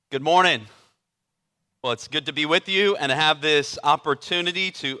Good morning. Well, it's good to be with you and to have this opportunity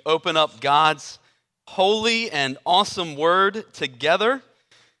to open up God's holy and awesome word together.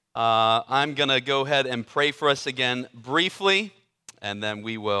 I'm going to go ahead and pray for us again briefly, and then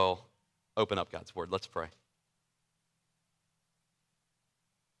we will open up God's word. Let's pray.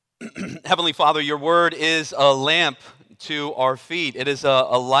 Heavenly Father, your word is a lamp to our feet. It is a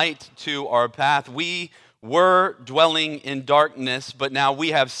light to our path. We were dwelling in darkness, but now we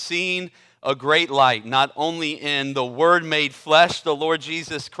have seen a great light, not only in the Word made flesh, the Lord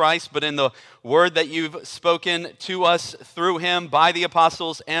Jesus Christ, but in the Word that you've spoken to us through Him by the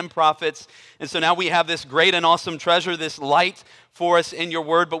apostles and prophets. And so now we have this great and awesome treasure, this light for us in your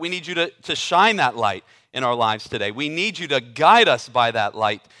Word, but we need you to shine that light in our lives today. We need you to guide us by that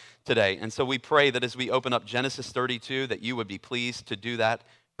light today. And so we pray that as we open up Genesis 32, that you would be pleased to do that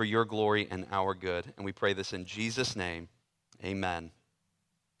for your glory and our good. And we pray this in Jesus' name. Amen.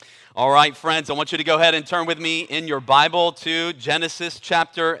 All right, friends, I want you to go ahead and turn with me in your Bible to Genesis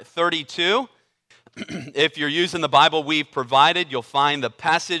chapter 32. If you're using the Bible we've provided, you'll find the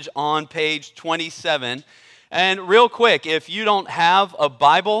passage on page 27. And real quick, if you don't have a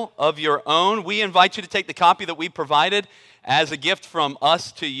Bible of your own, we invite you to take the copy that we provided as a gift from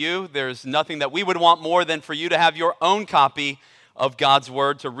us to you. There's nothing that we would want more than for you to have your own copy of God's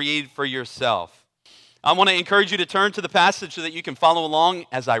Word to read for yourself. I want to encourage you to turn to the passage so that you can follow along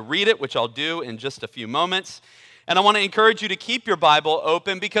as I read it, which I'll do in just a few moments. And I want to encourage you to keep your Bible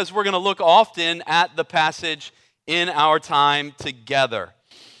open because we're going to look often at the passage in our time together.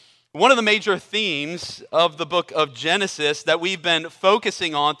 One of the major themes of the book of Genesis that we've been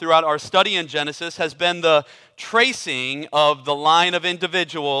focusing on throughout our study in Genesis has been the tracing of the line of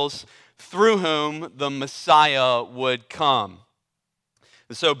individuals through whom the Messiah would come.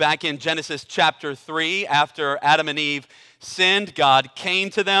 So back in Genesis chapter 3, after Adam and Eve sinned, God came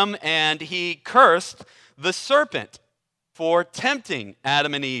to them and he cursed the serpent for tempting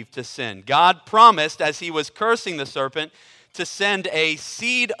Adam and Eve to sin. God promised, as he was cursing the serpent, to send a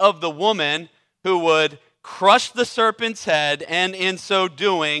seed of the woman who would crush the serpent's head and in so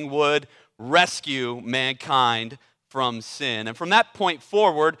doing would rescue mankind from sin. And from that point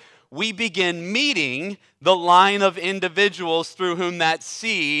forward, we begin meeting the line of individuals through whom that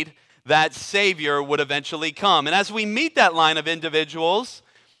seed, that Savior, would eventually come. And as we meet that line of individuals,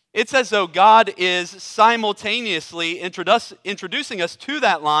 it's as though God is simultaneously introducing us to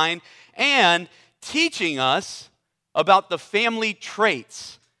that line and teaching us about the family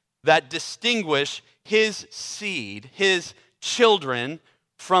traits that distinguish his seed, his children,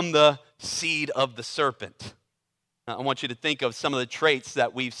 from the seed of the serpent. I want you to think of some of the traits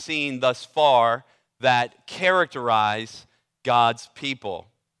that we've seen thus far that characterize God's people.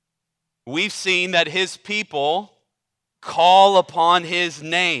 We've seen that his people call upon his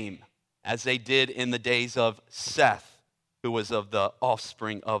name, as they did in the days of Seth, who was of the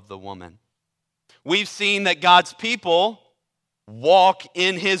offspring of the woman. We've seen that God's people walk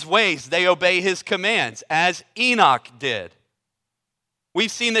in his ways. They obey his commands, as Enoch did.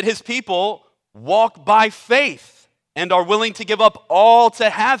 We've seen that his people walk by faith and are willing to give up all to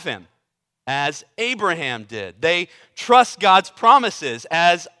have him, as Abraham did. They trust God's promises,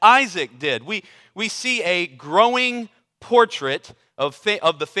 as Isaac did. We see a growing portrait of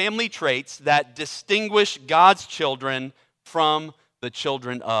the family traits that distinguish God's children from the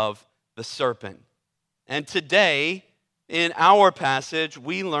children of the serpent. And today, in our passage,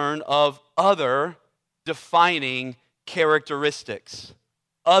 we learn of other defining characteristics,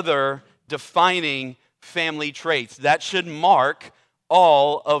 other defining family traits that should mark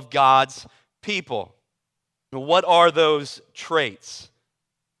all of God's people. What are those traits?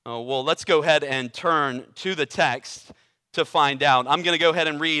 Well, let's go ahead and turn to the text to find out. I'm going to go ahead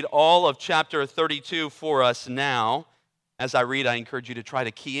and read all of chapter 32 for us now. As I read, I encourage you to try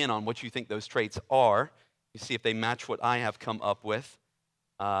to key in on what you think those traits are. You see if they match what I have come up with.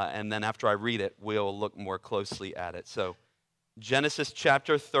 And then after I read it, we'll look more closely at it. So, Genesis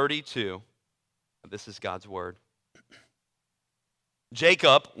chapter 32. This is God's word.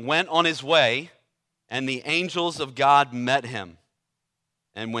 Jacob went on his way, and the angels of God met him.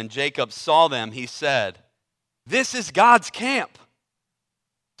 And when Jacob saw them, he said, "This is God's camp."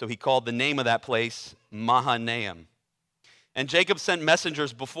 So he called the name of that place Mahanaim. And Jacob sent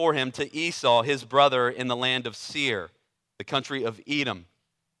messengers before him to Esau, his brother, in the land of Seir, the country of Edom,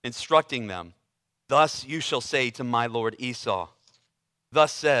 instructing them, "Thus you shall say to my lord Esau,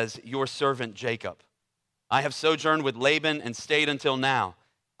 thus says your servant Jacob, I have sojourned with Laban and stayed until now.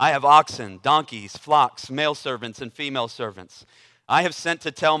 I have oxen, donkeys, flocks, male servants, and female servants. I have sent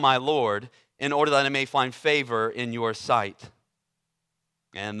to tell my Lord in order that I may find favor in your sight.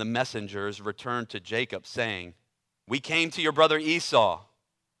 And the messengers returned to Jacob, saying, "We came to your brother Esau,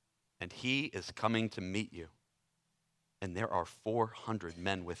 and he is coming to meet you, and there are 400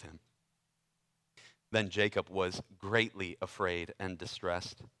 men with him." Then Jacob was greatly afraid and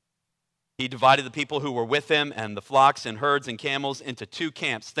distressed. He divided the people who were with him and the flocks and herds and camels into two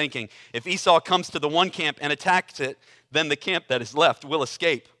camps, thinking, if Esau comes to the one camp and attacks it, then the camp that is left will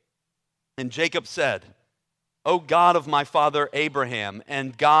escape. And Jacob said, "O God of my father Abraham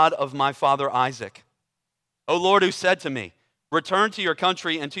and God of my father Isaac, O Lord, who said to me, 'Return to your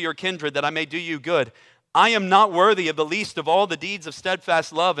country and to your kindred, that I may do you good,' I am not worthy of the least of all the deeds of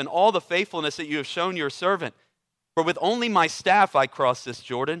steadfast love and all the faithfulness that you have shown your servant. For with only my staff I crossed this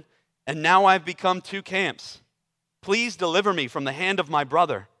Jordan, and now I have become two camps. Please deliver me from the hand of my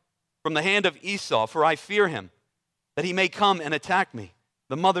brother, from the hand of Esau, for I fear him, that he may come and attack me,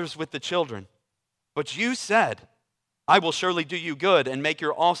 the mothers with the children. But you said, I will surely do you good and make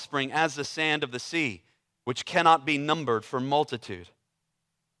your offspring as the sand of the sea, which cannot be numbered for multitude."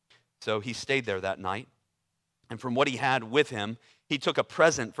 So he stayed there that night, and from what he had with him, he took a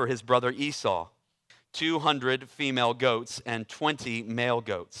present for his brother Esau, 200 female goats and 20 male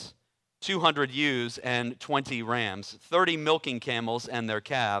goats, 200 ewes and 20 rams, 30 milking camels and their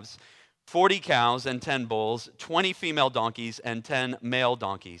calves, 40 cows and 10 bulls, 20 female donkeys and 10 male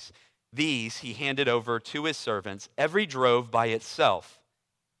donkeys. These he handed over to his servants, every drove by itself,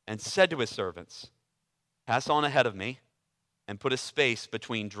 and said to his servants, "Pass on ahead of me and put a space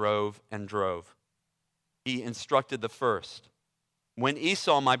between drove and drove." He instructed the first, "When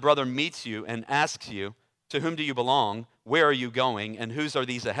Esau, my brother, meets you and asks you, 'To whom do you belong? Where are you going? And whose are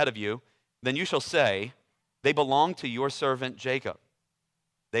these ahead of you?' Then you shall say, 'They belong to your servant Jacob.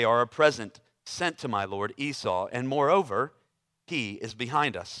 They are a present sent to my lord Esau, and moreover, he is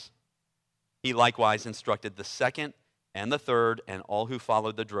behind us.'" He likewise instructed the second and the third and all who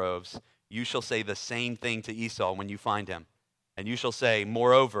followed the droves. "You shall say the same thing to Esau when you find him. And you shall say,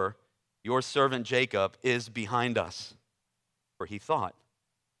 'Moreover, your servant Jacob is behind us.' For he thought,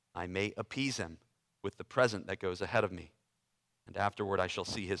 I may appease him with the present that goes ahead of me, and afterward I shall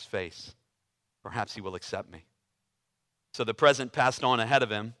see his face. Perhaps he will accept me." So the present passed on ahead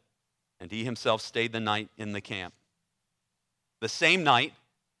of him, and he himself stayed the night in the camp. The same night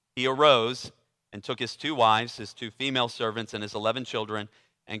he arose and took his 2 wives, his 2 female servants, and his 11 children,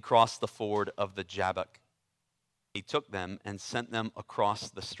 and crossed the ford of the Jabbok. He took them and sent them across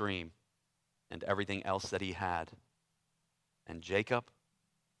the stream, and everything else that he had. And Jacob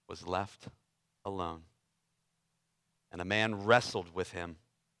was left alone. And a man wrestled with him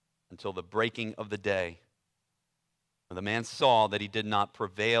until the breaking of the day. When the man saw that he did not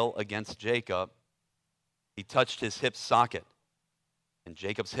prevail against Jacob, he touched his hip socket, and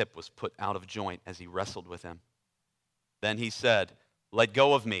Jacob's hip was put out of joint as he wrestled with him. Then he said, "Let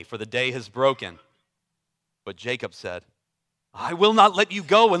go of me, for the day has broken." But Jacob said, "I will not let you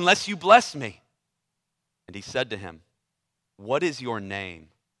go unless you bless me." And he said to him, "What is your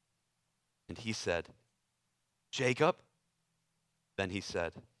name?" And he said, "Jacob." Then he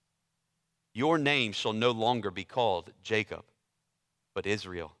said, "Your name shall no longer be called Jacob, but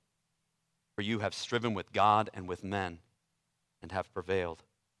Israel, for you have striven with God and with men, and have prevailed."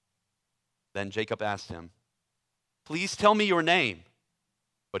 Then Jacob asked him, "Please tell me your name."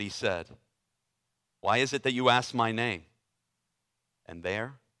 But he said, "Why is it that you ask my name?" And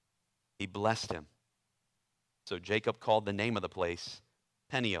there he blessed him. So Jacob called the name of the place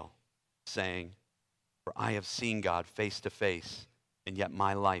Peniel, saying, "For I have seen God face to face, and yet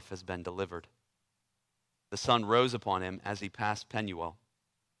my life has been delivered." The sun rose upon him as he passed Penuel,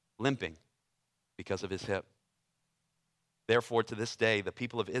 limping because of his hip. Therefore, to this day, the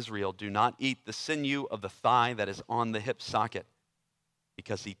people of Israel do not eat the sinew of the thigh that is on the hip socket,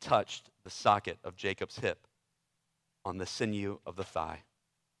 because he touched the socket of Jacob's hip on the sinew of the thigh.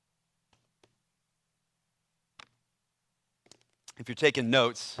 If you're taking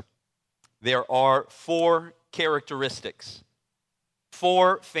notes, there are 4 characteristics,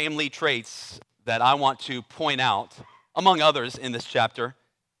 4 family traits that I want to point out, among others in this chapter,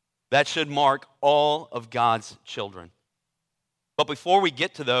 that should mark all of God's children. But before we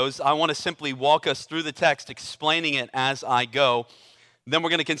get to those, I want to simply walk us through the text, explaining it as I go. Then we're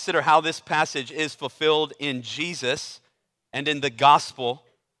going to consider how this passage is fulfilled in Jesus and in the gospel.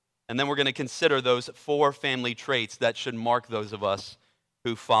 And then we're going to consider those 4 family traits that should mark those of us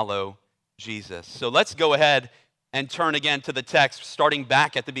who follow Jesus. So let's go ahead and turn again to the text, starting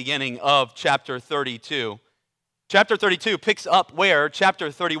back at the beginning of chapter 32. Chapter 32 picks up where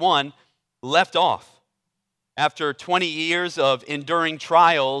chapter 31 left off. After 20 years of enduring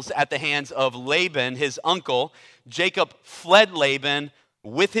trials at the hands of Laban, his uncle, Jacob fled Laban,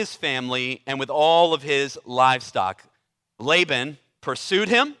 with his family and with all of his livestock. Laban pursued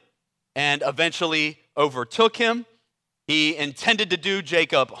him and eventually overtook him. He intended to do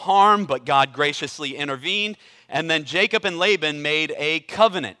Jacob harm, but God graciously intervened. And then Jacob and Laban made a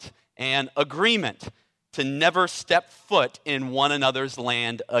covenant, an agreement to never step foot in one another's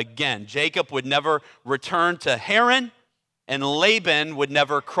land again. Jacob would never return to Haran, and Laban would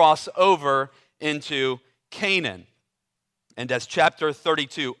never cross over into Canaan. And as chapter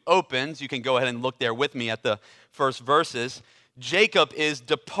 32 opens, you can go ahead and look there with me at the first verses. Jacob is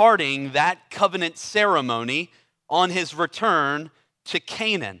departing that covenant ceremony on his return to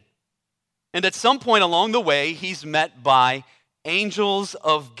Canaan. And at some point along the way, he's met by angels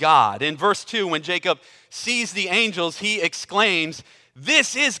of God. In verse 2, when Jacob sees the angels, he exclaims,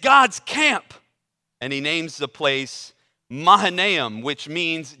 "This is God's camp." And he names the place Mahanaim, which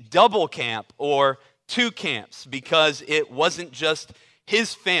means double camp or two camps, because it wasn't just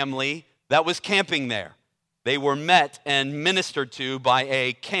his family that was camping there. They were met and ministered to by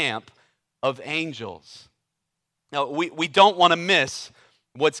a camp of angels. Now, we don't want to miss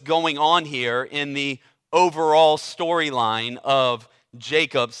what's going on here in the overall storyline of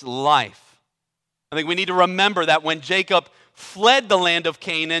Jacob's life. I think we need to remember that when Jacob fled the land of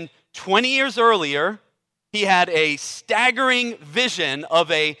Canaan 20 years earlier, he had a staggering vision of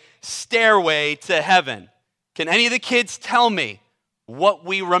a stairway to heaven. Can any of the kids tell me what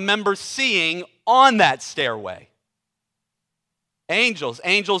we remember seeing on that stairway? Angels.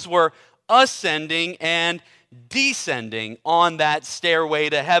 Angels were ascending and descending on that stairway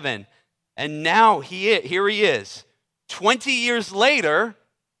to heaven. And now here he is, 20 years later,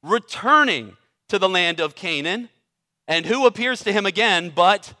 returning to the land of Canaan. And who appears to him again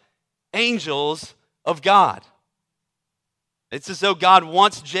but angels of God? It's as though God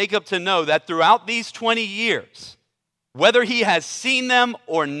wants Jacob to know that throughout these 20 years, whether he has seen them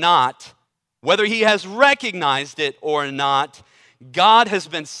or not, whether he has recognized it or not, God has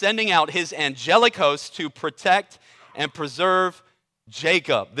been sending out his angelic hosts to protect and preserve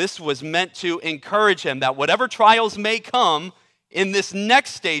Jacob. This was meant to encourage him that whatever trials may come in this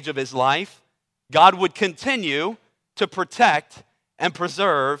next stage of his life, God would continue to protect and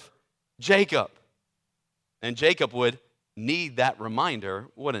preserve Jacob. And Jacob would need that reminder,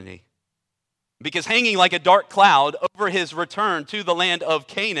 wouldn't he? Because hanging like a dark cloud over his return to the land of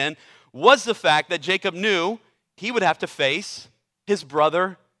Canaan was the fact that Jacob knew he would have to face his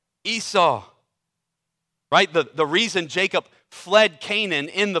brother Esau. Right? The reason Jacob fled Canaan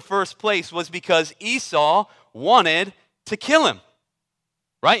in the first place was because Esau wanted to kill him.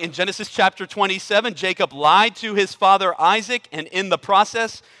 Right? In Genesis chapter 27, Jacob lied to his father Isaac and in the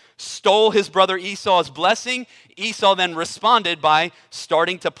process stole his brother Esau's blessing. Esau then responded by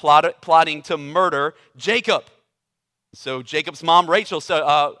starting to plotting to murder Jacob. So Jacob's mom, Rebecca,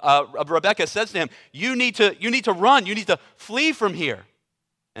 says to him, you need to run. You need to flee from here.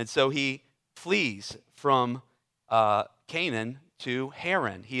 And so he flees from Canaan to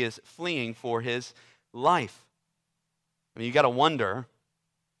Haran. He is fleeing for his life. I mean, you got to wonder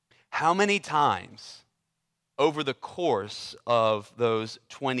how many times over the course of those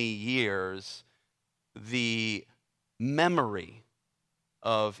 20 years, the memory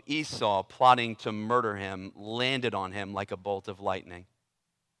of Esau plotting to murder him landed on him like a bolt of lightning.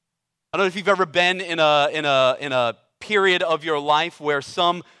 I don't know if you've ever been in a period of your life where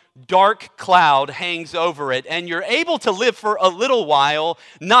some dark cloud hangs over it and you're able to live for a little while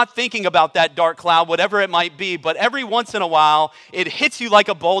not thinking about that dark cloud, whatever it might be, but every once in a while it hits you like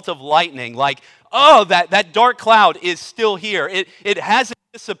a bolt of lightning, like, oh, that dark cloud is still here. It hasn't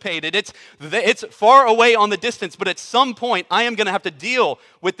dissipated. It's far away on the distance, but at some point I am going to have to deal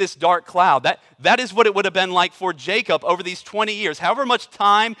with this dark cloud. That is what it would have been like for Jacob over these 20 years. However much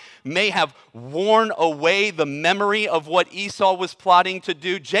time may have worn away the memory of what Esau was plotting to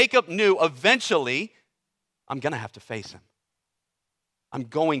do, Jacob knew eventually I'm going to have to face him. I'm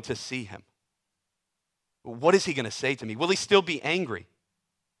going to see him. What is he going to say to me? Will he still be angry?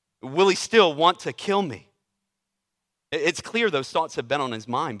 Will he still want to kill me? It's clear those thoughts have been on his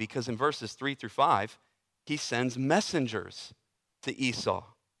mind because in verses 3 through 5, he sends messengers to Esau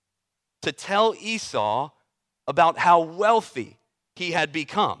to tell Esau about how wealthy he had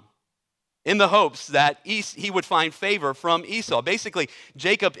become in the hopes that he would find favor from Esau. Basically,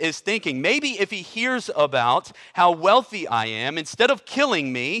 Jacob is thinking, maybe if he hears about how wealthy I am, instead of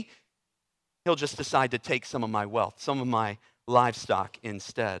killing me, he'll just decide to take some of my wealth, some of my livestock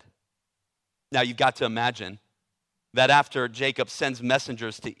instead. Now, you've got to imagine that after Jacob sends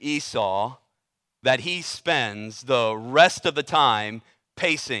messengers to Esau, that he spends the rest of the time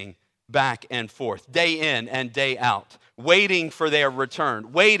pacing back and forth, day in and day out, waiting for their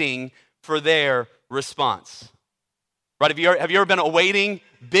return, waiting for their response. Right? Have you ever been awaiting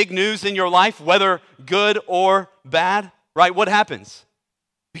big news in your life, whether good or bad? Right? What happens?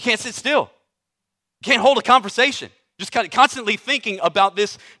 You can't sit still. You can't hold a conversation. Just kind of constantly thinking about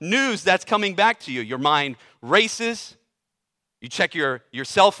this news that's coming back to you. Your mind races. You check your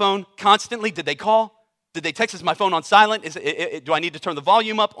cell phone constantly. Did they call? Did they text? Is my phone on silent? Do I need to turn the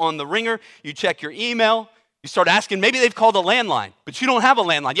volume up on the ringer? You check your email. You start asking, maybe they've called a landline, but you don't have a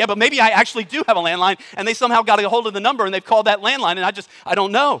landline. Yeah, but maybe I actually do have a landline, and they somehow got a hold of the number, and they've called that landline, and I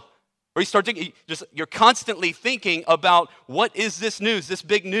don't know. Or you start thinking, you're constantly thinking about, what is this news, this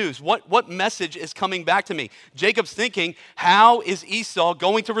big news? What message is coming back to me? Jacob's thinking, how is Esau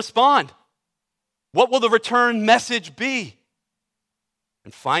going to respond? What will the return message be?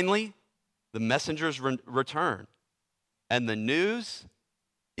 And finally, the messengers return, and the news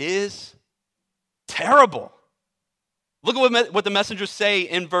is terrible. Look at what the messengers say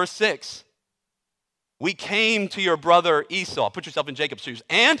in verse 6. We came to your brother Esau. Put yourself in Jacob's shoes.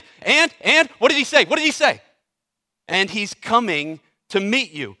 And, what did he say? What did he say? And he's coming to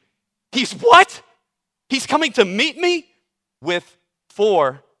meet you. He's what? He's coming to meet me with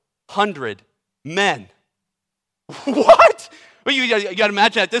 400 men. What? Well, you got to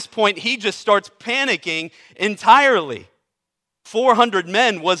imagine at this point, he just starts panicking entirely. 400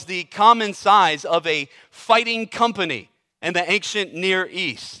 men was the common size of a fighting company in the ancient Near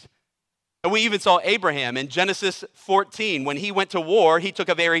East. And we even saw Abraham in Genesis 14. When he went to war, he took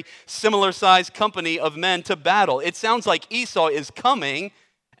a very similar sized company of men to battle. It sounds like Esau is coming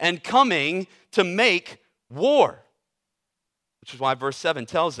to make war. Which is why verse 7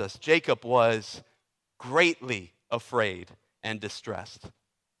 tells us Jacob was greatly afraid and distressed.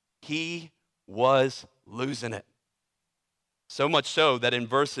 He was losing it. So much so that in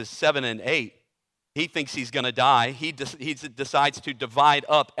verses 7 and 8, he thinks he's going to die. He decides to divide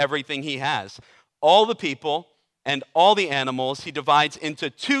up everything he has. All the people and all the animals he divides into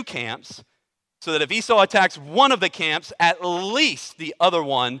two camps, so that if Esau attacks one of the camps, at least the other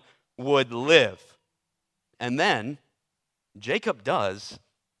one would live. And then Jacob does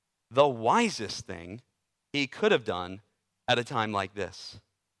the wisest thing he could have done at a time like this.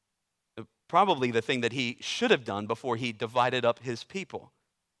 Probably the thing that he should have done before he divided up his people.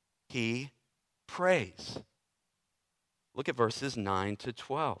 He prays. Look at verses 9 to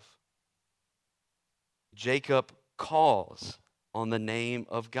 12. Jacob calls on the name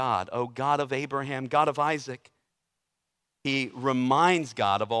of God. O God of Abraham, God of Isaac. He reminds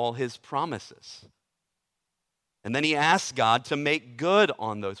God of all his promises. And then he asks God to make good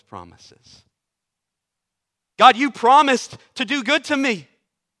on those promises. God, you promised to do good to me.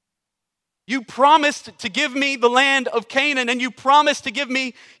 You promised to give me the land of Canaan, and you promised to give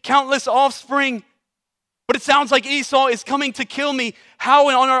me countless offspring. But it sounds like Esau is coming to kill me. How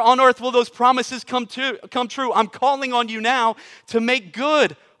on earth will those promises come true? I'm calling on you now to make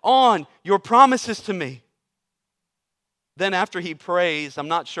good on your promises to me. Then after he prays, I'm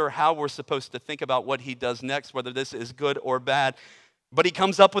not sure how we're supposed to think about what he does next, whether this is good or bad, but he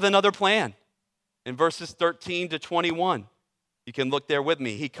comes up with another plan. In verses 13 to 21, you can look there with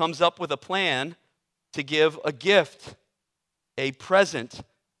me. He comes up with a plan to give a gift, a present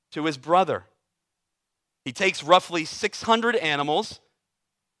to his brother. He takes roughly 600 animals,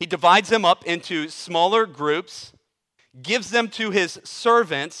 he divides them up into smaller groups, gives them to his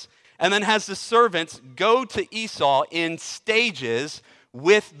servants, and then has the servants go to Esau in stages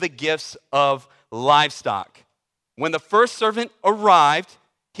with the gifts of livestock. When the first servant arrived,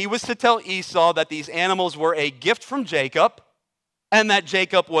 he was to tell Esau that these animals were a gift from Jacob and that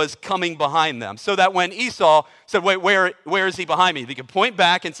Jacob was coming behind them. So that when Esau said, wait, where is he behind me? He could point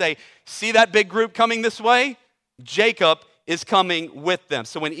back and say, see that big group coming this way? Jacob is coming with them.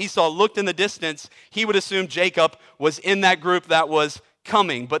 So when Esau looked in the distance, he would assume Jacob was in that group that was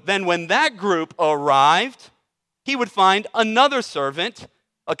coming. But then when that group arrived, he would find another servant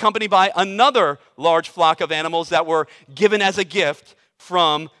accompanied by another large flock of animals that were given as a gift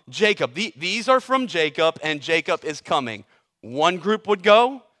from Jacob. These are from Jacob, and Jacob is coming. One group would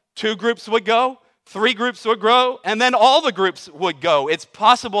go, two groups would go, three groups would go, and then all the groups would go. It's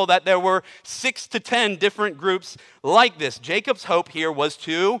possible that there were 6 to 10 different groups like this. Jacob's hope here was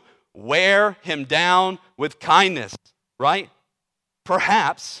to wear him down with kindness, right?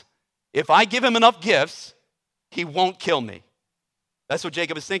 Perhaps if I give him enough gifts, he won't kill me. That's what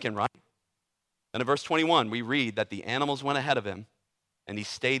Jacob is thinking, right? And in verse 21, we read that the animals went ahead of him, and he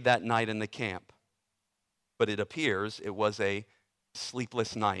stayed that night in the camp. But it appears it was a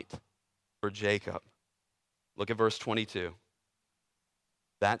sleepless night for Jacob. Look at verse 22.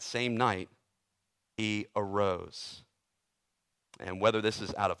 that same night, he arose. And whether this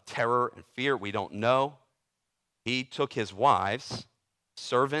is out of terror and fear, we don't know. He took his wives,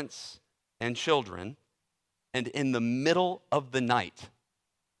 servants, and children, and in the middle of the night,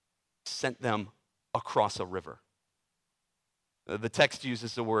 sent them across a river. The text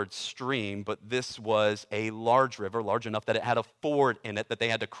uses the word stream, but this was a large river, large enough that it had a ford in it, that they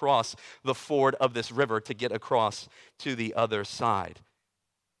had to cross the ford of this river to get across to the other side.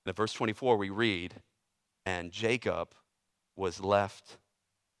 And in verse 24, we read, and Jacob was left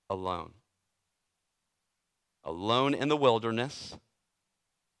alone. Alone in the wilderness,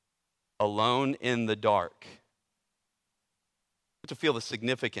 alone in the dark. To feel the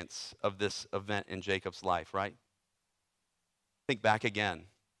significance of this event in Jacob's life, right? Think back again,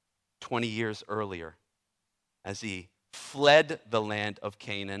 20 years earlier, as he fled the land of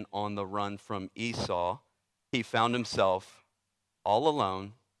Canaan on the run from Esau, he found himself all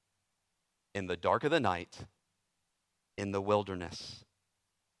alone in the dark of the night in the wilderness.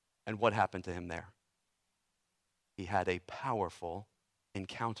 And what happened to him there? He had a powerful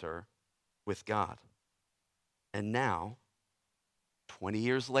encounter with God. And now, 20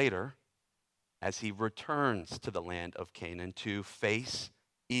 years later, as he returns to the land of Canaan to face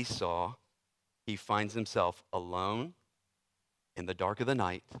Esau, he finds himself alone in the dark of the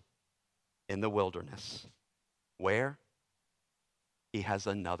night in the wilderness. Where? He has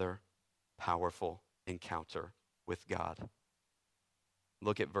another powerful encounter with God.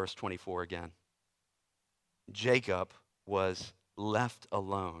 Look at verse 24 again. Jacob was left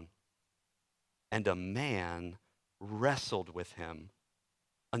alone, and a man wrestled with him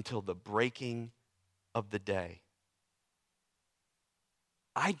until the breaking of the day.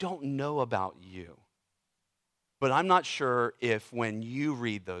 I don't know about you, but I'm not sure if when you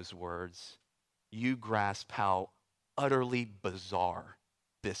read those words, you grasp how utterly bizarre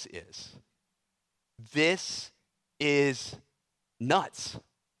this is. This is nuts.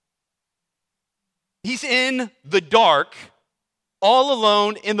 He's in the dark, all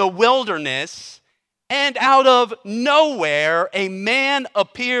alone in the wilderness, and out of nowhere, a man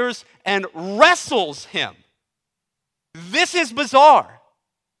appears and wrestles him. This is bizarre.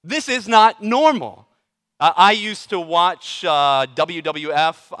 This is not normal. I used to watch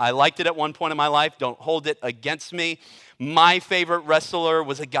WWF. I liked it at one point in my life. Don't hold it against me. My favorite wrestler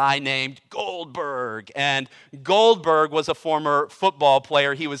was a guy named Goldberg. And Goldberg was a former football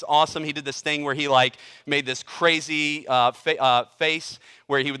player. He was awesome. He did this thing where he made this crazy face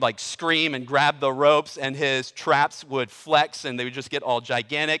where he would scream and grab the ropes and his traps would flex and they would just get all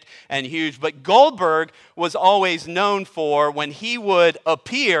gigantic and huge. But Goldberg was always known for when he would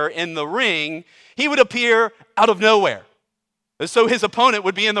appear in the ring, he would appear out of nowhere. So his opponent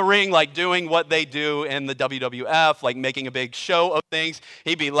would be in the ring doing what they do in the WWF, making a big show of things.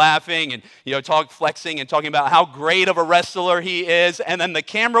 He'd be laughing and flexing and talking about how great of a wrestler he is. And then the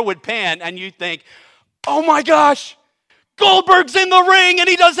camera would pan and you'd think, oh my gosh, Goldberg's in the ring and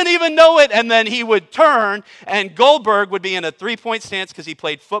he doesn't even know it. And then he would turn and Goldberg would be in a three-point stance because he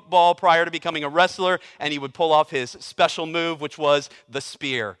played football prior to becoming a wrestler, and he would pull off his special move, which was the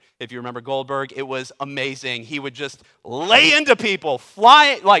spear. If you remember Goldberg, it was amazing. He would just lay into people,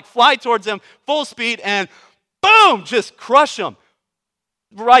 fly towards them full speed and boom, just crush them.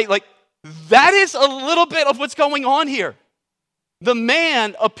 Right, that is a little bit of what's going on here. The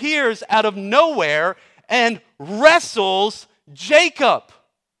man appears out of nowhere and wrestles Jacob.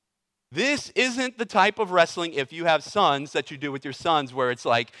 This isn't the type of wrestling, if you have sons, that you do with your sons, where it's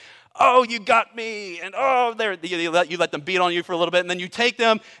oh, you got me, and oh, you let them beat on you for a little bit, and then you take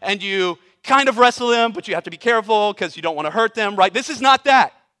them and you kind of wrestle them, but you have to be careful because you don't want to hurt them, right? This is not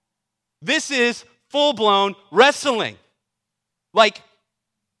that. This is full-blown wrestling,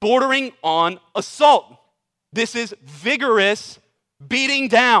 bordering on assault. This is vigorous beating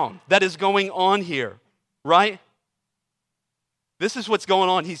down that is going on here. Right? This is what's going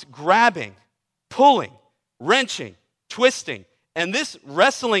on. He's grabbing, pulling, wrenching, twisting. And this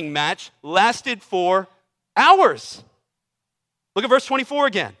wrestling match lasted for hours. Look at verse 24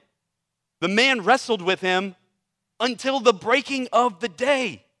 again. The man wrestled with him until the breaking of the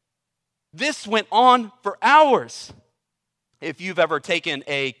day. This went on for hours. If you've ever taken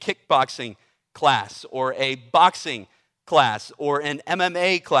a kickboxing class or a boxing class or an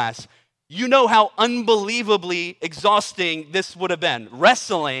MMA class, you know how unbelievably exhausting this would have been.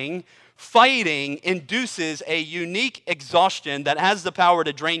 Wrestling, fighting, induces a unique exhaustion that has the power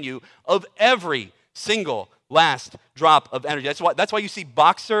to drain you of every single last drop of energy. That's why you see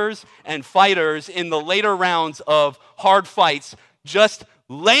boxers and fighters in the later rounds of hard fights just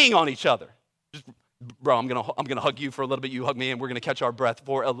laying on each other, just bro, I'm gonna hug you for a little bit, you hug me, and we're gonna catch our breath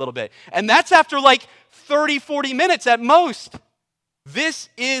for a little bit. And that's after like 30, 40 minutes at most. This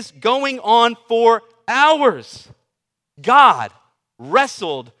is going on for hours. God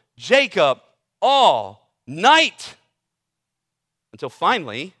wrestled Jacob all night until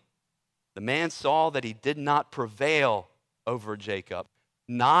finally the man saw that he did not prevail over Jacob.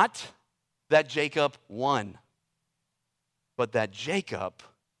 Not that Jacob won, but that Jacob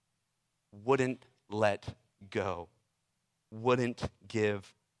wouldn't let go, wouldn't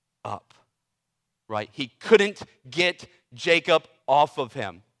give up, right? He couldn't get Jacob off of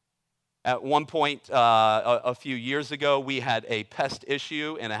him. At one point, a few years ago, we had a pest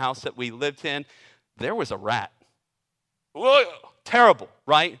issue in a house that we lived in. There was a rat. Whoa, terrible,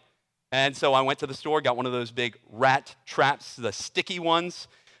 right? And so I went to the store, got one of those big rat traps, the sticky ones,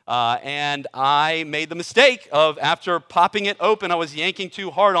 and I made the mistake of, after popping it open, I was yanking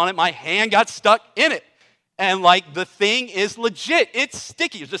too hard on it. My hand got stuck in it. And like, the thing is legit. It's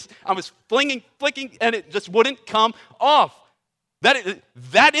sticky. I was flicking, and it just wouldn't come off.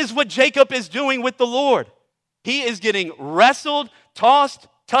 That is what Jacob is doing with the Lord. He is getting wrestled, tossed,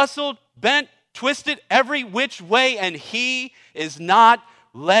 tussled, bent, twisted every which way, and he is not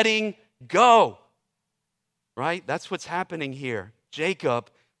letting go. Right? That's what's happening here. Jacob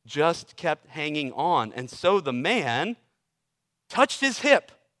just kept hanging on. And so the man touched his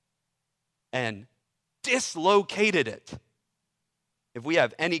hip and dislocated it. If we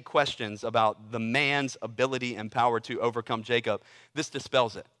have any questions about the man's ability and power to overcome Jacob, this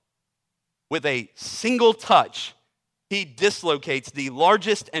dispels it. With a single touch, he dislocates the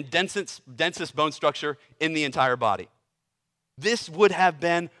largest and densest bone structure in the entire body. This would have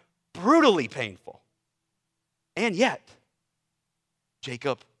been brutally painful. And yet,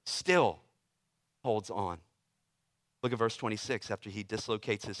 Jacob still holds on. Look at verse 26. After he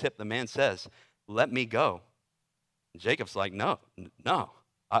dislocates his hip, the man says, "Let me go." And Jacob's like, no,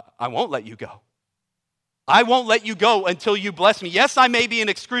 I won't let you go. I won't let you go until you bless me. Yes, I may be in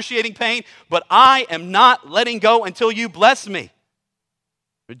excruciating pain, but I am not letting go until you bless me.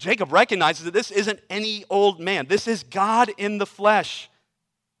 But Jacob recognizes that this isn't any old man. This is God in the flesh.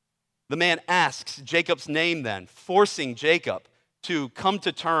 The man asks Jacob's name then, forcing Jacob to come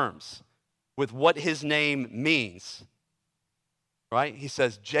to terms with what his name means. Right? He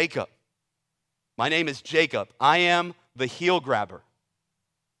says, Jacob. My name is Jacob. I am the heel grabber.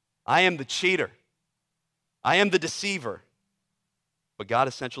 I am the cheater. I am the deceiver. But God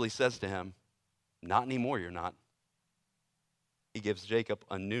essentially says to him, not anymore, you're not. He gives Jacob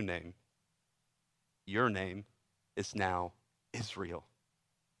a new name. Your name is now Israel,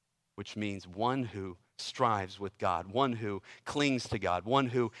 which means one who strives with God, one who clings to God, one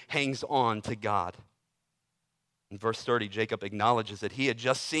who hangs on to God. In verse 30, Jacob acknowledges that he had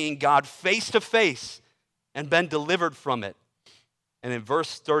just seen God face to face and been delivered from it. And in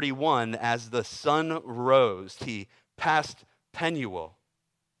verse 31, as the sun rose, he passed Penuel,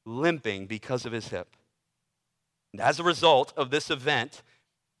 limping because of his hip. And as a result of this event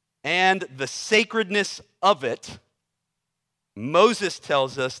and the sacredness of it, Moses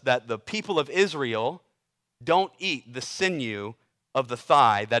tells us that the people of Israel don't eat the sinew of the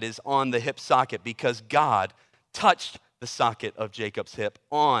thigh that is on the hip socket, because God touched the socket of Jacob's hip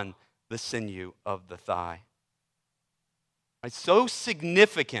on the sinew of the thigh. Right, so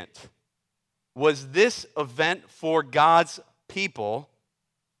significant was this event for God's people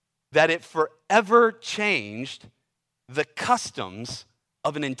that it forever changed the customs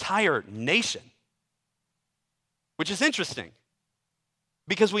of an entire nation. Which is interesting,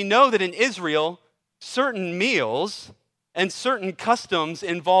 because we know that in Israel, certain meals and certain customs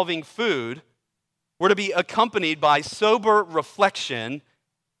involving food were to be accompanied by sober reflection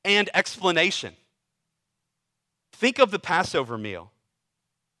and explanation. Think of the Passover meal.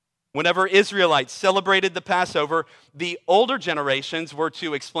 Whenever Israelites celebrated the Passover, the older generations were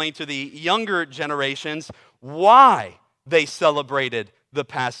to explain to the younger generations why they celebrated the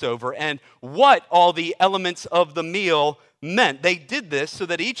Passover and what all the elements of the meal meant. They did this so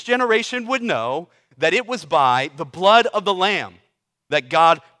that each generation would know that it was by the blood of the Lamb that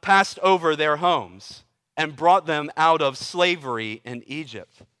God passed over their homes and brought them out of slavery in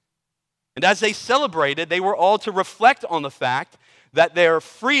Egypt. And as they celebrated, they were all to reflect on the fact that their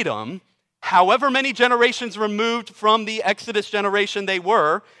freedom, however many generations removed from the Exodus generation they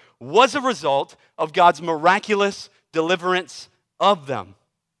were, was a result of God's miraculous deliverance of them.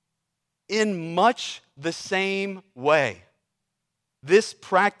 In much the same way, this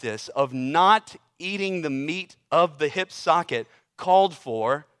practice of not eating the meat of the hip socket called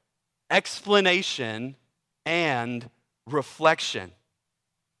for explanation and reflection.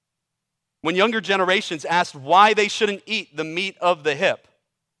 When younger generations asked why they shouldn't eat the meat of the hip,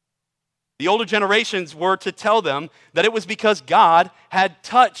 the older generations were to tell them that it was because God had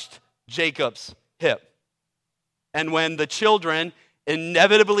touched Jacob's hip. And when the children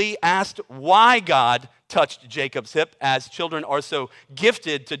inevitably asked why God touched Jacob's hip, as children are so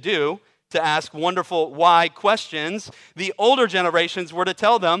gifted to do, to ask wonderful why questions, the older generations were to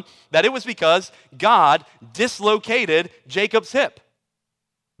tell them that it was because God dislocated Jacob's hip.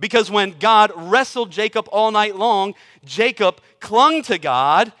 Because when God wrestled Jacob all night long, Jacob clung to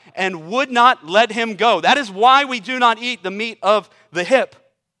God and would not let him go. That is why we do not eat the meat of the hip.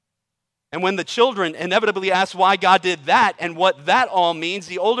 And when the children inevitably asked why God did that and what that all means,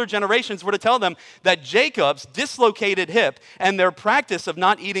 the older generations were to tell them that Jacob's dislocated hip and their practice of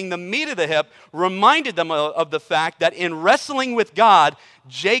not eating the meat of the hip reminded them of the fact that in wrestling with God,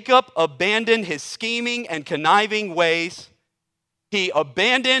 Jacob abandoned his scheming and conniving ways. He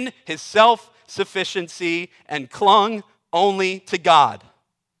abandoned his self-sufficiency and clung only to God.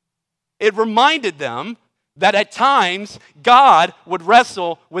 It reminded them that at times God would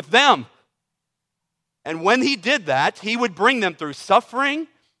wrestle with them. And when he did that, he would bring them through suffering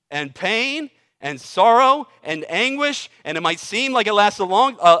and pain and sorrow and anguish. And it might seem like it lasts a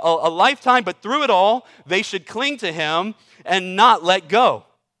lifetime, but through it all, they should cling to him and not let go.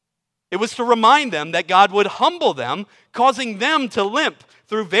 It was to remind them that God would humble them, causing them to limp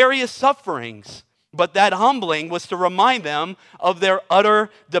through various sufferings. But that humbling was to remind them of their utter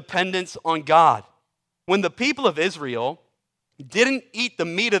dependence on God. When the people of Israel didn't eat the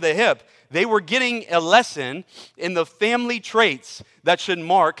meat of the hip, they were getting a lesson in the family traits that should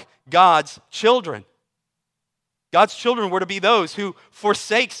mark God's children. God's children were to be those who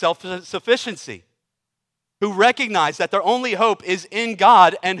forsake self-sufficiency, who recognize that their only hope is in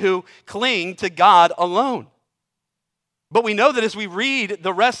God and who cling to God alone. But we know that as we read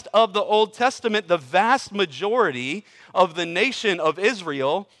the rest of the Old Testament, the vast majority of the nation of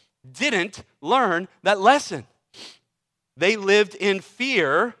Israel didn't learn that lesson. They lived in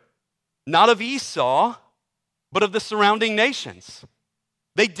fear, not of Esau, but of the surrounding nations.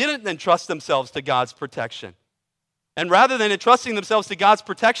 They didn't entrust themselves to God's protection. And rather than entrusting themselves to God's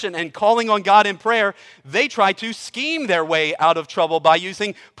protection and calling on God in prayer, they tried to scheme their way out of trouble by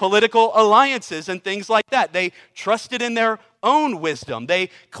using political alliances and things like that. They trusted in their own wisdom. They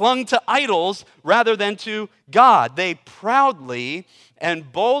clung to idols rather than to God. They proudly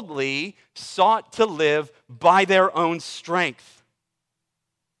and boldly sought to live by their own strength.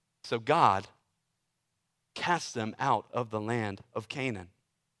 So God cast them out of the land of Canaan.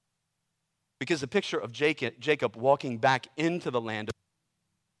 Because the picture of Jacob walking back into the land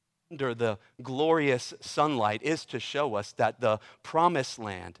under the glorious sunlight is to show us that the promised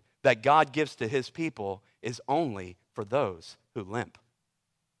land that God gives to his people is only for those who limp.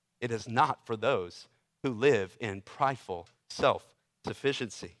 It is not for those who live in prideful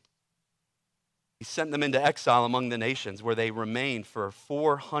self-sufficiency. He sent them into exile among the nations where they remained for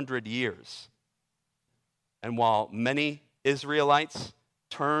 400 years. And while many Israelites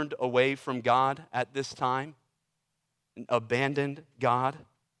turned away from God at this time and abandoned God,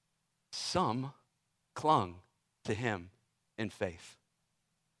 some clung to him in faith.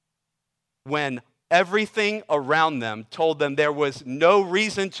 When everything around them told them there was no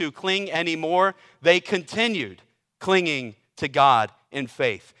reason to cling anymore, they continued clinging to God in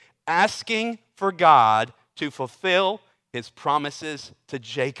faith, asking for God to fulfill his promises to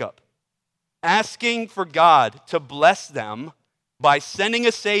Jacob, asking for God to bless them by sending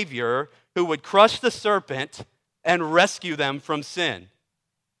a Savior who would crush the serpent and rescue them from sin.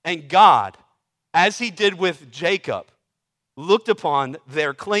 And God, as he did with Jacob, looked upon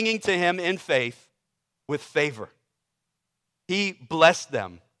their clinging to him in faith with favor. He blessed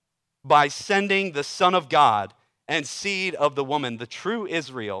them by sending the Son of God and seed of the woman, the true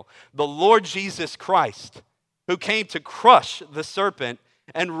Israel, the Lord Jesus Christ, who came to crush the serpent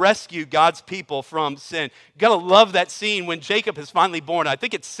and rescue God's people from sin. You gotta love that scene when Jacob is finally born. I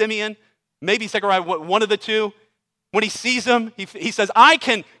think it's Simeon, maybe Zechariah, one of the two. When he sees him, he says, I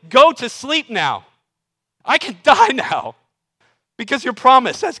can go to sleep now. I can die now because your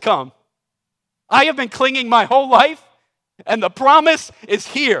promise has come. I have been clinging my whole life, and the promise is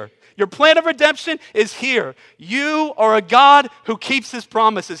here. Your plan of redemption is here. You are a God who keeps his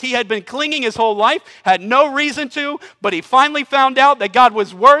promises. He had been clinging his whole life, had no reason to, but he finally found out that God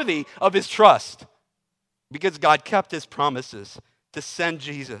was worthy of his trust because God kept his promises to send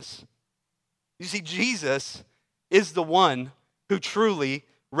Jesus. You see, Jesus is the one who truly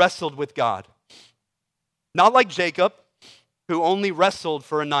wrestled with God. Not like Jacob, who only wrestled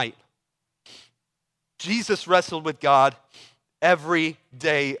for a night. Jesus wrestled with God every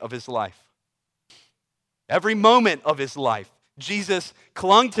day of his life. Every moment of his life, Jesus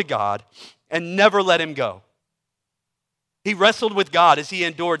clung to God and never let him go. He wrestled with God as he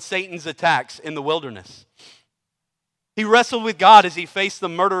endured Satan's attacks in the wilderness. He wrestled with God as he faced the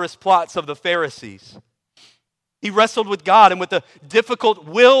murderous plots of the Pharisees. He wrestled with God and with the difficult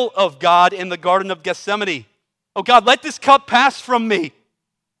will of God in the Garden of Gethsemane. Oh God, let this cup pass from me.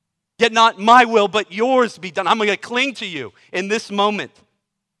 Yet not my will, but yours be done. I'm going to cling to you in this moment.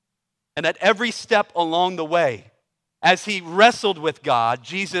 And at every step along the way, as he wrestled with God,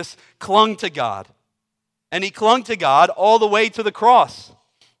 Jesus clung to God. And he clung to God all the way to the cross,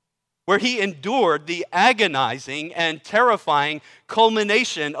 where he endured the agonizing and terrifying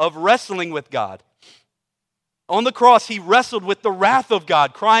culmination of wrestling with God. On the cross, he wrestled with the wrath of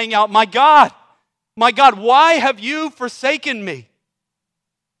God, crying out, my God, why have you forsaken me?"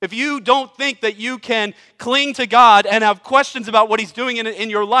 If you don't think that you can cling to God and have questions about what he's doing in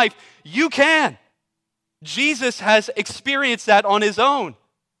your life, you can. Jesus has experienced that on his own.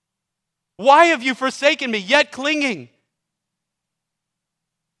 Why have you forsaken me, yet clinging?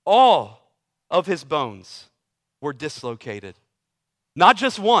 All of his bones were dislocated. Not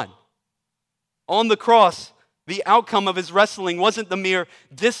just one. On the cross, the outcome of his wrestling wasn't the mere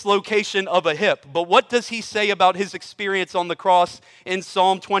dislocation of a hip. But what does he say about his experience on the cross in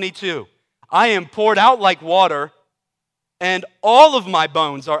Psalm 22? "I am poured out like water, and all of my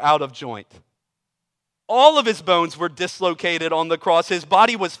bones are out of joint." All of his bones were dislocated on the cross. His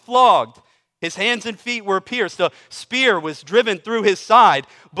body was flogged. His hands and feet were pierced. A spear was driven through his side.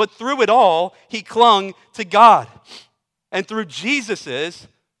 But through it all, he clung to God. And through Jesus's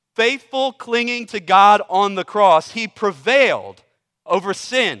faithful clinging to God on the cross, he prevailed over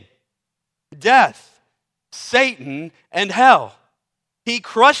sin, death, Satan, and hell. He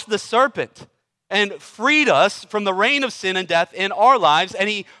crushed the serpent and freed us from the reign of sin and death in our lives, and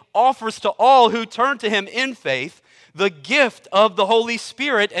he offers to all who turn to him in faith the gift of the Holy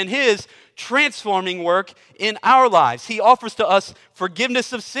Spirit and his transforming work in our lives. He offers to us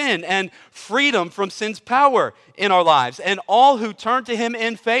forgiveness of sin and freedom from sin's power in our lives. And all who turn to him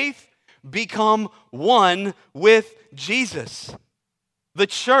in faith become one with Jesus. The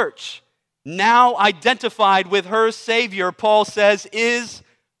church, now identified with her Savior, Paul says, is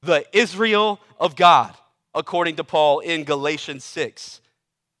the Israel of God, according to Paul in Galatians 6.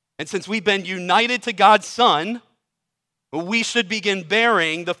 And since we've been united to God's Son, we should begin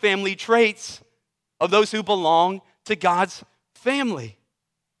bearing the family traits of those who belong to God's family.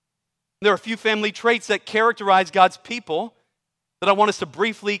 There are a few family traits that characterize God's people that I want us to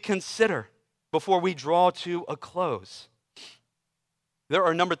briefly consider before we draw to a close. There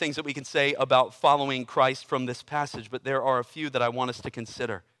are a number of things that we can say about following Christ from this passage, but there are a few that I want us to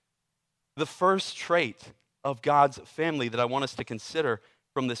consider. The first trait of God's family that I want us to consider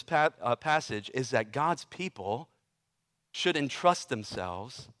from this passage is that God's people should entrust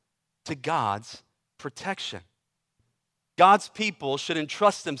themselves to God's protection. God's people should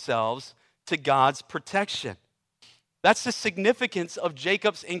entrust themselves to God's protection. That's the significance of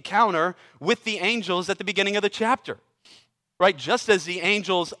Jacob's encounter with the angels at the beginning of the chapter. Right? Just as the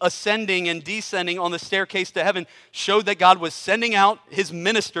angels ascending and descending on the staircase to heaven showed that God was sending out his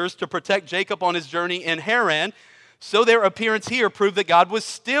ministers to protect Jacob on his journey in Haran, so their appearance here proved that God was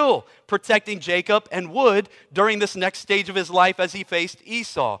still protecting Jacob and would during this next stage of his life as he faced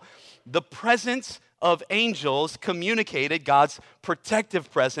Esau. The presence of angels communicated God's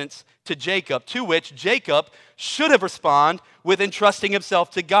protective presence to Jacob, to which Jacob should have responded with entrusting himself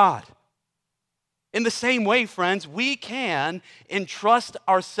to God. In the same way, friends, we can entrust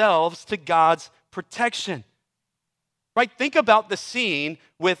ourselves to God's protection. Right? Think about the scene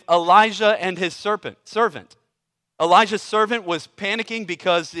with Elijah and his servant. Elijah's servant was panicking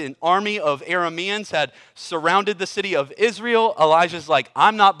because an army of Arameans had surrounded the city of Israel. Elijah's like,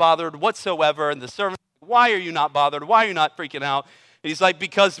 "I'm not bothered whatsoever." And the servant, "Why are you not bothered? Why are you not freaking out?" And he's like,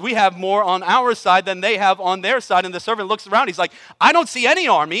 "Because we have more on our side than they have on their side." And the servant looks around. He's like, "I don't see any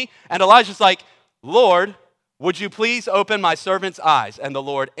army." And Elijah's like, "Lord, would you please open my servant's eyes?" And the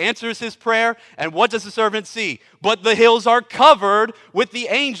Lord answers his prayer. And what does the servant see? But the hills are covered with the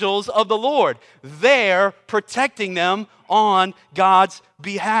angels of the Lord. They're protecting them on God's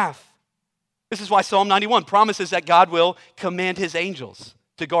behalf. This is why Psalm 91 promises that God will command his angels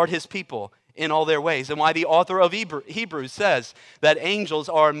to guard his people in all their ways. And why the author of Hebrews says that angels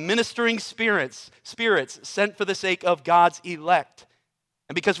are ministering spirits sent for the sake of God's elect.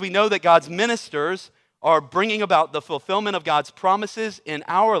 And because we know that God's ministers are bringing about the fulfillment of God's promises in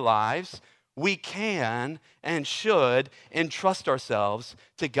our lives, we can and should entrust ourselves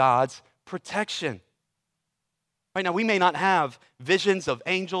to God's protection. Right now, we may not have visions of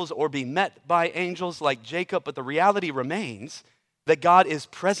angels or be met by angels like Jacob, but the reality remains that God is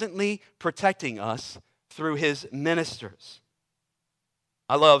presently protecting us through his ministers.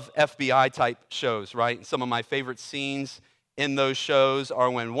 I love FBI type shows, right? Some of my favorite scenes in those shows are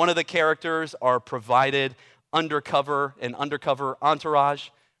when one of the characters are provided an undercover entourage,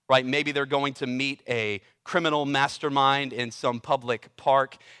 right? Maybe they're going to meet a criminal mastermind in some public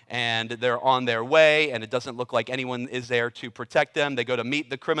park, and they're on their way, and it doesn't look like anyone is there to protect them. They go to meet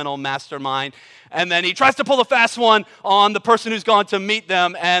the criminal mastermind, and then he tries to pull a fast one on the person who's gone to meet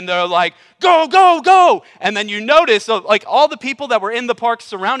them, and they're like, go, go, go! And then you notice, like, all the people that were in the park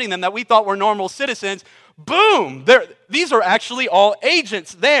surrounding them that we thought were normal citizens, boom, these are actually all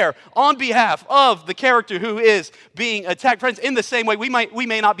agents there on behalf of the character who is being attacked. Friends, in the same way, we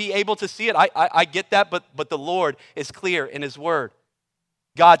may not be able to see it. I get that, but the Lord is clear in his word.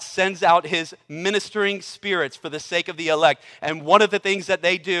 God sends out his ministering spirits for the sake of the elect, and one of the things that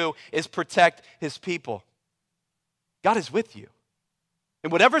they do is protect his people. God is with you.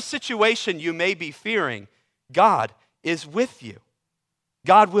 In whatever situation you may be fearing, God is with you.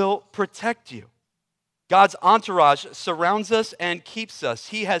 God will protect you. God's entourage surrounds us and keeps us.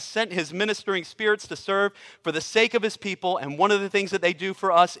 He has sent his ministering spirits to serve for the sake of his people, and one of the things that they do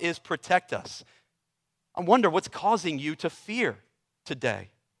for us is protect us. I wonder what's causing you to fear today.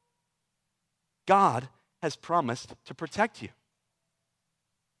 God has promised to protect you.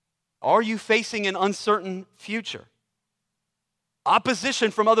 Are you facing an uncertain future?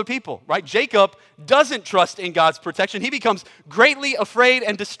 Opposition from other people, right? Jacob doesn't trust in God's protection. He becomes greatly afraid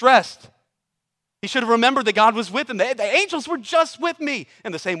and distressed. He should have remembered that God was with him. The angels were just with me.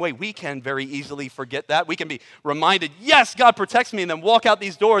 In the same way, we can very easily forget that. We can be reminded, yes, God protects me, and then walk out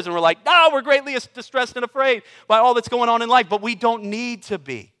these doors and we're like, no, we're greatly distressed and afraid by all that's going on in life. But we don't need to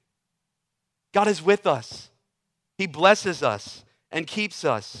be. God is with us. He blesses us and keeps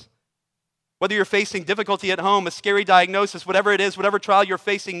us. Whether you're facing difficulty at home, a scary diagnosis, whatever it is, whatever trial you're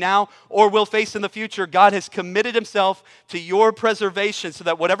facing now or will face in the future, God has committed himself to your preservation so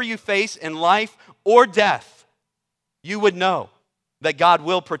that whatever you face in life or death, you would know that God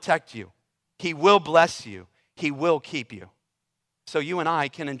will protect you. He will bless you. He will keep you. So you and I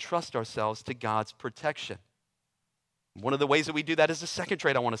can entrust ourselves to God's protection. One of the ways that we do that is the second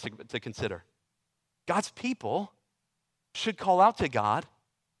trait I want us to consider. God's people should call out to God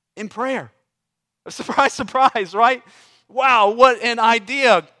in prayer. Surprise, surprise, right? Wow, what an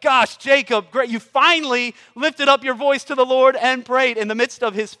idea. Gosh, Jacob, great. You finally lifted up your voice to the Lord and prayed. In the midst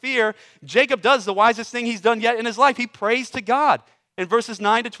of his fear, Jacob does the wisest thing he's done yet in his life. He prays to God in verses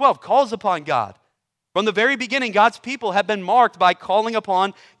 9 to 12, calls upon God. From the very beginning, God's people have been marked by calling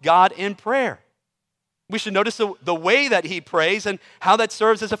upon God in prayer. We should notice the way that he prays and how that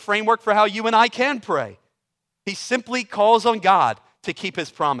serves as a framework for how you and I can pray. He simply calls on God to keep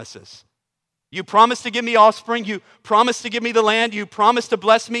his promises. You promised to give me offspring. You promised to give me the land. You promised to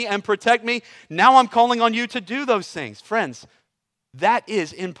bless me and protect me. Now I'm calling on you to do those things. Friends, that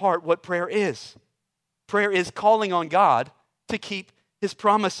is in part what prayer is. Prayer is calling on God to keep his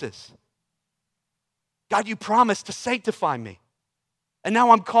promises. God, you promised to sanctify me. And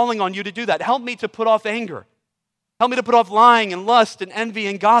now I'm calling on you to do that. Help me to put off anger. Help me to put off lying and lust and envy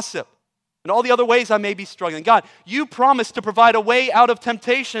and gossip and all the other ways I may be struggling. God, you promised to provide a way out of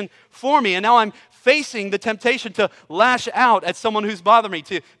temptation for me, and now I'm facing the temptation to lash out at someone who's bothering me,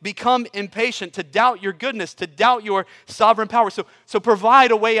 to become impatient, to doubt your goodness, to doubt your sovereign power. So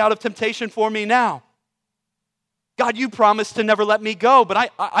provide a way out of temptation for me now. God, you promised to never let me go,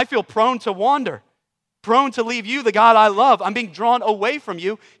 but I feel prone to wander, prone to leave you, the God I love. I'm being drawn away from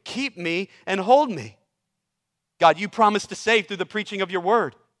you. Keep me and hold me. God, you promised to save through the preaching of your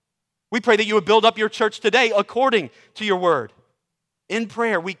word. We pray that you would build up your church today according to your word. In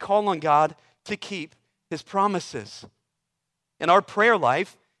prayer, we call on God to keep his promises. And our prayer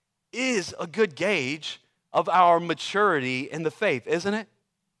life is a good gauge of our maturity in the faith, isn't it?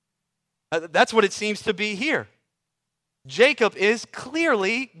 That's what it seems to be here. Jacob is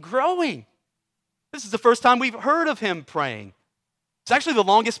clearly growing. This is the first time we've heard of him praying. It's actually the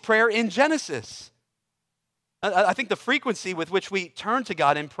longest prayer in Genesis. I think the frequency with which we turn to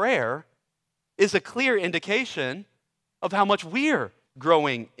God in prayer is a clear indication of how much we're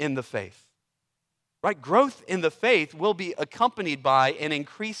growing in the faith. Right? Growth in the faith will be accompanied by an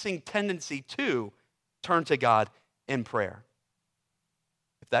increasing tendency to turn to God in prayer.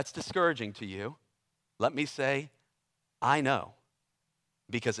 If that's discouraging to you, let me say, I know,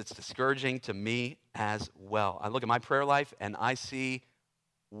 because it's discouraging to me as well. I look at my prayer life and I see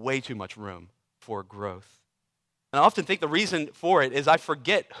way too much room for growth. And I often think the reason for it is I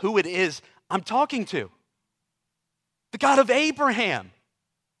forget who it is I'm talking to. the God of Abraham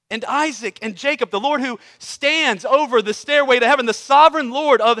and Isaac and Jacob, the Lord who stands over the stairway to heaven, the sovereign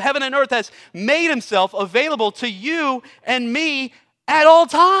Lord of heaven and earth has made himself available to you and me at all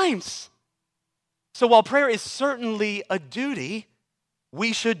times. So while prayer is certainly a duty,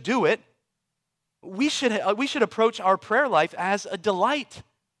 we should do it. We should approach our prayer life as a delight,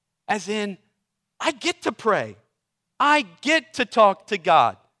 as in, I get to pray. I get to talk to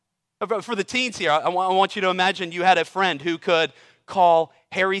God. For the teens here, I want you to imagine you had a friend who could call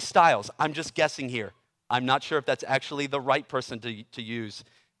Harry Styles. I'm just guessing here. I'm not sure if that's actually the right person to use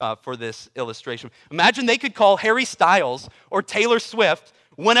for this illustration. Imagine they could call Harry Styles or Taylor Swift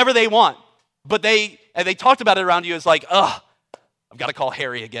whenever they want. But they talked about it around you as like, I've got to call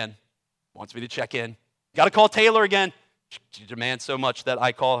Harry again. Wants me to check in. Got to call Taylor again. She demands so much that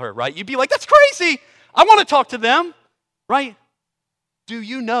I call her, right? You'd be like, that's crazy. I want to talk to them, right? Do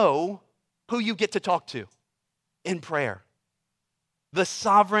you know who you get to talk to in prayer? The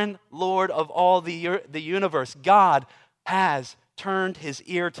sovereign Lord of all the universe. God has turned his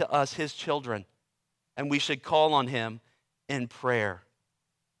ear to us, his children, and we should call on him in prayer.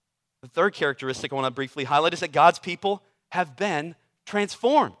 The third characteristic I want to briefly highlight is that God's people have been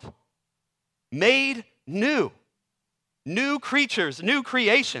transformed, made new creatures, new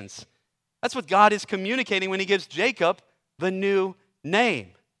creations. That's what God is communicating when he gives Jacob the new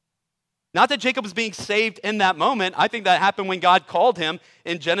name. Not that Jacob was being saved in that moment. I think that happened when God called him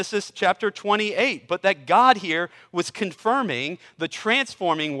in Genesis chapter 28. But that God here was confirming the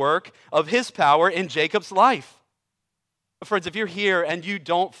transforming work of his power in Jacob's life. Friends, if you're here and you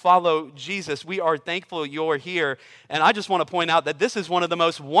don't follow Jesus, we are thankful you're here. And I just want to point out that this is one of the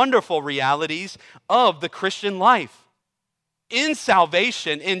most wonderful realities of the Christian life. In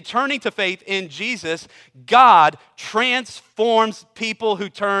salvation, in turning to faith in Jesus, God transforms people who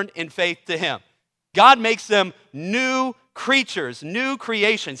turn in faith to him. God makes them new creatures, new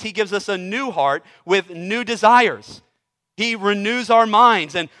creations. He gives us a new heart with new desires. He renews our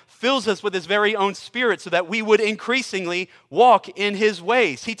minds and fills us with his very own spirit so that we would increasingly walk in his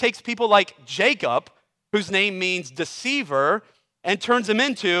ways. He takes people like Jacob, whose name means deceiver, and turns him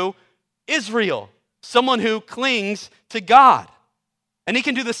into Israel, someone who clings to God. And he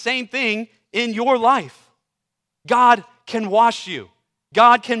can do the same thing in your life. God can wash you.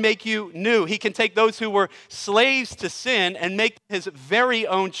 God can make you new. He can take those who were slaves to sin and make his very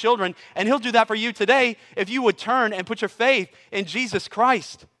own children. And he'll do that for you today if you would turn and put your faith in Jesus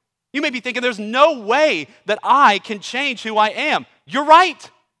Christ. You may be thinking, there's no way that I can change who I am. You're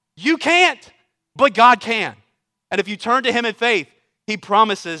right. You can't, but God can. And if you turn to him in faith, he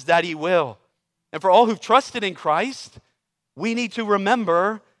promises that he will. And for all who've trusted in Christ, we need to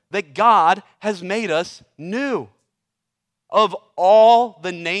remember that God has made us new. Of all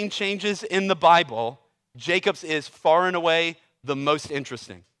the name changes in the Bible, Jacob's is far and away the most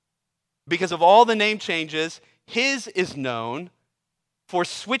interesting. Because of all the name changes, his is known for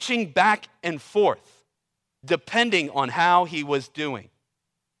switching back and forth, depending on how he was doing.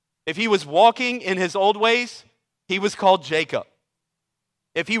 If he was walking in his old ways, he was called Jacob.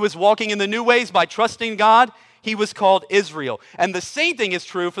 If he was walking in the new ways by trusting God, he was called Israel. And the same thing is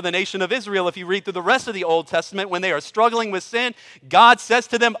true for the nation of Israel. If you read through the rest of the Old Testament, when they are struggling with sin, God says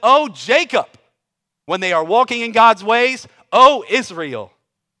to them, "Oh, Jacob." When they are walking in God's ways, "Oh, Israel."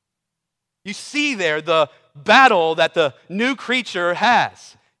 You see there the battle that the new creature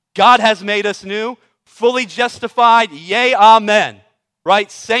has. God has made us new, fully justified, yea, amen,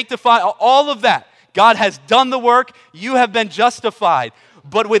 right? Sanctified, all of that. God has done the work. You have been justified.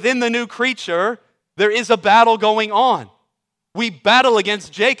 But within the new creature, there is a battle going on. We battle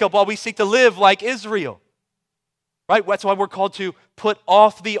against Jacob while we seek to live like Israel, right? That's why we're called to put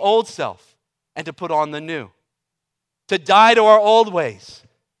off the old self and to put on the new, to die to our old ways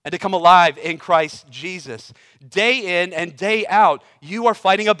and to come alive in Christ Jesus. Day in and day out, you are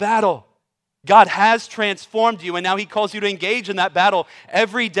fighting a battle. God has transformed you, and now he calls you to engage in that battle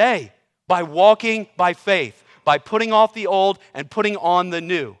every day by walking by faith, by putting off the old and putting on the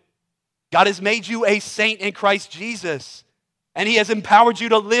new. God has made you a saint in Christ Jesus, and he has empowered you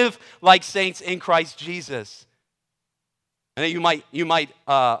to live like saints in Christ Jesus. And then you might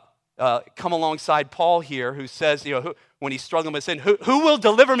come alongside Paul here, who says, when he's struggling with sin, who will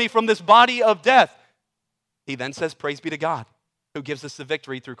deliver me from this body of death? He then says, praise be to God, who gives us the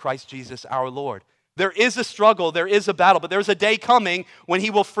victory through Christ Jesus our Lord. There is a struggle, there is a battle, but there's a day coming when he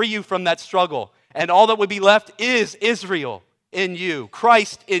will free you from that struggle. And all that would be left is Israel in you,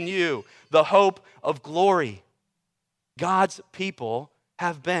 Christ in you, the hope of glory. God's people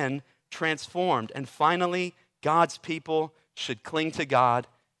have been transformed. And finally, God's people should cling to God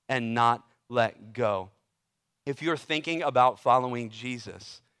and not let go. If you're thinking about following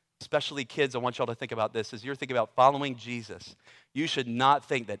Jesus, especially kids, I want y'all to think about this. As you're thinking about following Jesus, you should not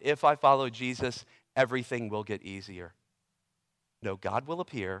think that if I follow Jesus, everything will get easier. No, God will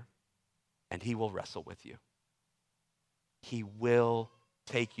appear and he will wrestle with you. He will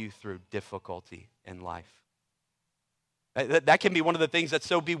take you through difficulty in life. That can be one of the things that's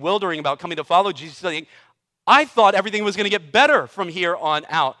so bewildering about coming to follow Jesus. I thought everything was going to get better from here on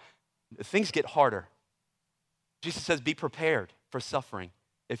out. Things get harder. Jesus says, be prepared for suffering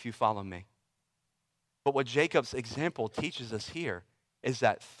if you follow me. But what Jacob's example teaches us here is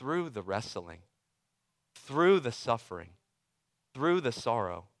that through the wrestling, through the suffering, through the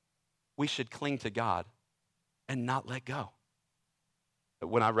sorrow, we should cling to God and not let go.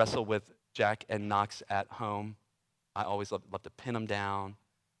 When I wrestle with Jack and Knox at home, I always love to pin them down,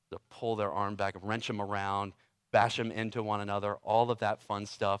 to pull their arm back, wrench them around, bash them into one another, all of that fun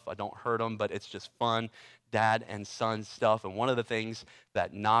stuff. I don't hurt them, but it's just fun dad and son stuff. And one of the things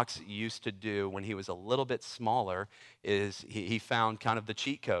that Knox used to do when he was a little bit smaller is he found kind of the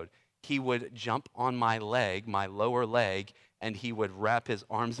cheat code. He would jump on my leg, my lower leg, and he would wrap his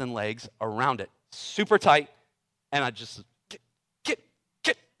arms and legs around it super tight. And I just get,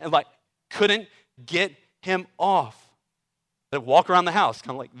 and like couldn't get him off. I'd walk around the house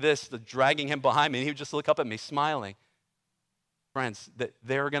kind of like this, dragging him behind me, and he would just look up at me smiling. Friends,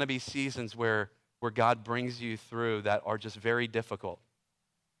 there are going to be seasons where God brings you through that are just very difficult.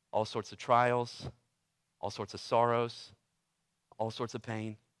 All sorts of trials, all sorts of sorrows, all sorts of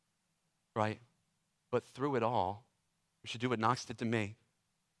pain, right? But through it all, we should do what Knox did to me.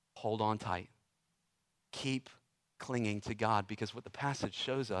 Hold on tight. Keep clinging to God, because what the passage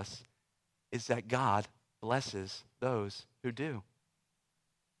shows us is that God blesses those who do.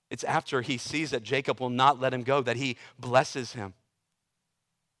 It's after he sees that Jacob will not let him go that he blesses him.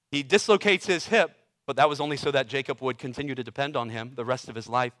 He dislocates his hip, but that was only so that Jacob would continue to depend on him the rest of his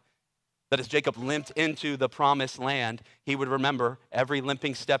life. That as Jacob limped into the promised land, he would remember every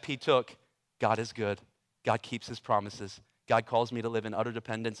limping step he took, God is good. God keeps his promises. God calls me to live in utter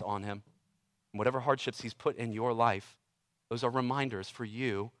dependence on him. And whatever hardships he's put in your life, those are reminders for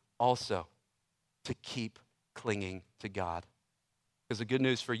you also to keep clinging to God. Because the good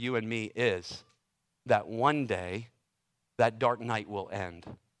news for you and me is that one day that dark night will end.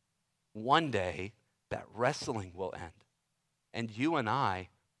 One day that wrestling will end. And you and I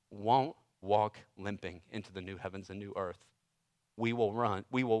won't walk limping into the new heavens and new earth. We will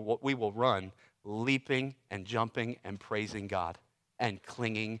run, leaping and jumping and praising God and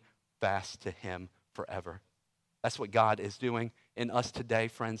clinging fast to him forever. That's what God is doing in us today,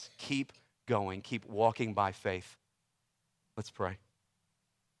 friends. Keep going, keep walking by faith. Let's pray.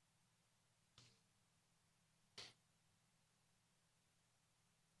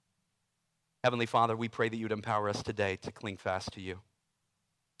 Heavenly Father, we pray that you would empower us today to cling fast to you,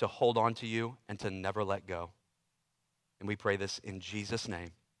 to hold on to you, and to never let go. And we pray this in Jesus'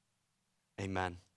 name. Amen.